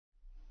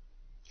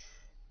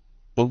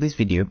In this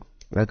video,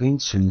 we're going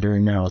to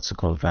learn how to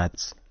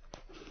convert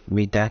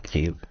meter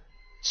cube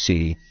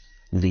to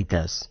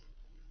liters.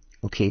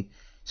 Okay,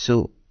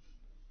 so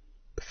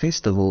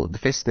first of all, the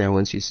first thing I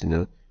want you to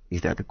know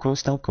is that the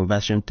constant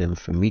conversion term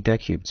from meter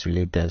cube to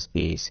liters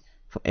is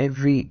for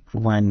every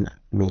 1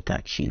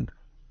 meter cube,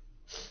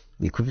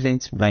 the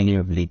equivalent value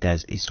of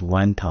liters is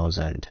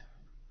 1000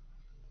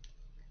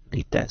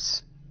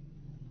 liters.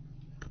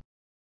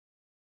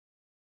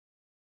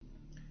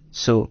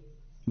 So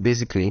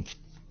basically,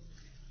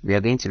 we are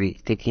going to be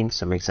taking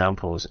some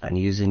examples and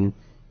using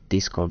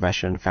this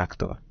conversion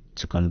factor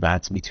to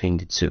convert between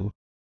the two.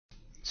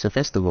 So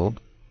first of all,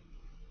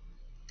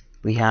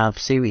 we have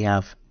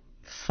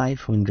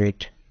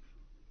 500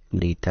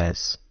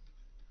 liters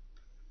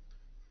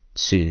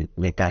to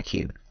meter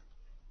cube,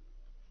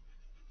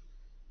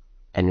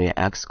 and we are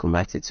asked to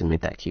convert it to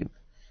meter cube.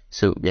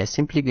 So we are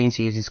simply going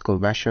to use this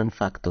conversion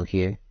factor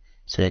here.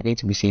 So we are going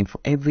to be saying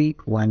for every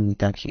 1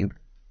 meter cube,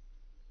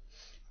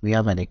 we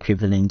have an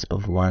equivalent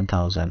of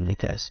 1000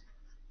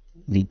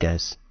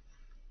 liters.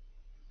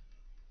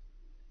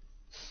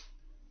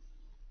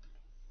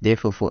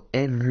 Therefore, for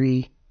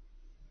every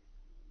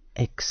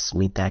x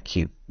meter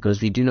cube, because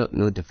we do not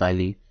know the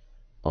value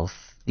of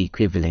the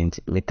equivalent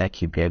meter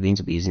cube, we are going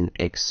to be using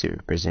x to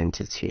represent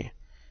it here.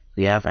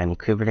 We have an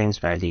equivalence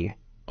value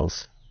of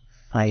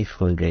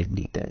 500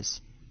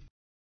 liters.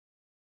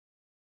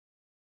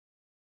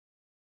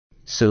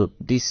 So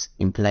this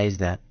implies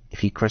that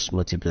if you cross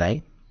multiply,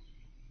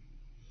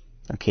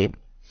 okay,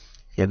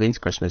 you're going to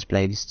cross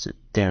multiply these two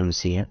terms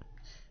here.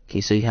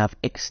 Okay, so you have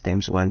x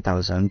times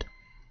 1000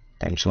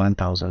 times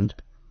 1000.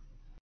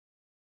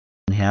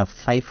 We have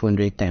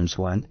 500 times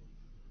 1.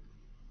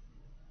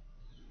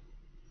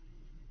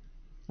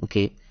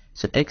 Okay,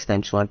 so x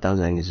times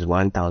 1000 is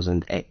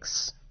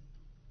 1000x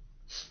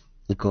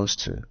equals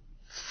to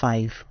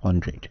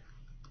 500.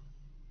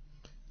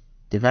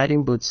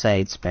 Dividing both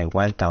sides by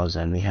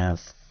 1000, we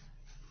have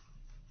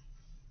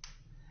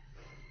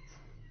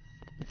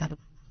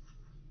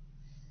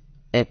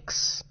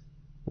x,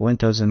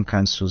 1000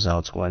 cancels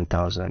out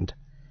 1000,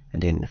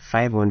 and then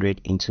 500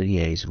 into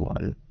here is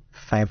 1,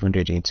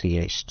 500 into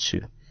here is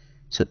 2.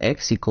 So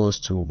x equals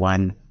to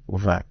 1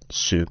 over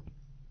 2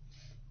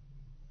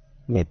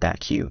 meter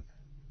cube.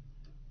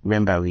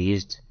 Remember, we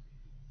used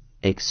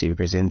x to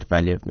represent the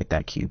value of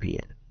meter cube here.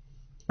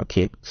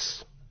 Okay,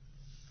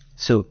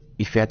 so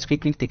if you had to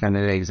quickly take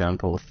another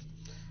example,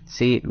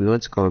 say we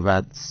want to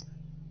convert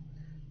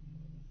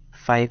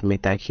 5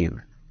 meter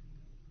cube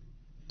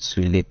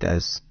to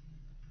liters.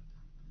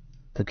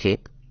 Okay,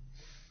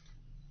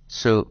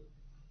 so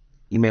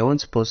you may want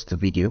to pause the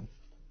video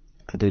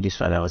and do this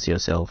for hours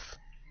yourself.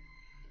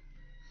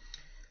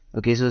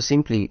 Okay, so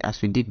simply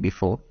as we did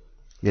before,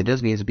 we're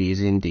just going to be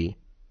using the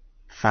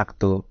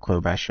factor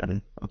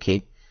conversion.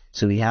 Okay,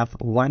 so we have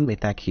 1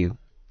 meter cube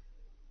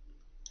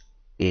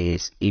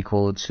is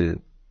equal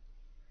to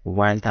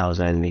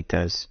 1000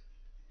 liters.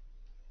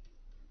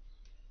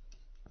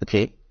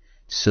 Okay,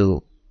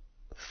 so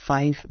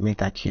 5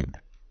 meter cube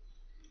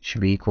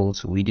should be equal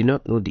to, we do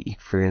not know the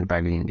equivalent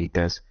value in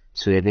liters,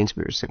 so we're going to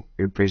be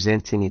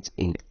representing it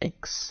in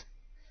x.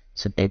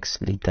 So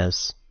x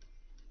liters.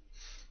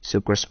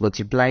 So cross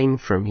multiplying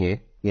from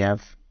here, we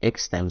have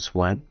x times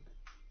 1,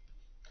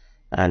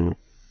 and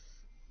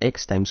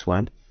x times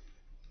 1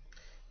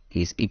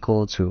 is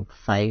equal to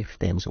 5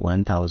 times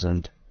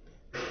 1000.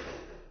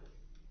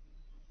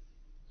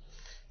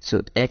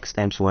 So x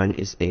times 1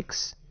 is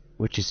x,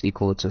 which is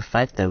equal to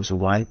 5 times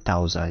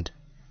 1000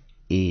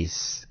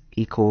 is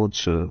equal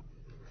to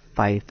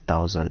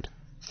 5000.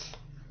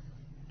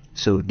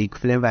 So the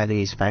equivalent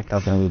value is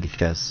 5000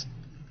 liters.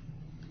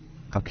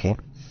 Okay,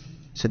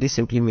 so this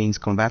simply means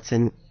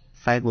converting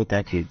 5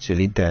 meter cube to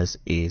liters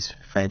is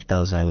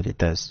 5000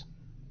 liters.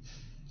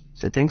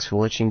 So thanks for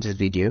watching this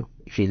video.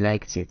 If you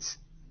liked it,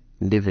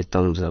 leave a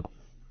thumbs up,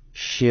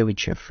 share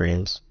with your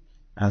friends,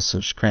 and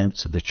subscribe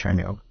to the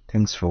channel.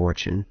 Thanks for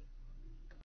watching.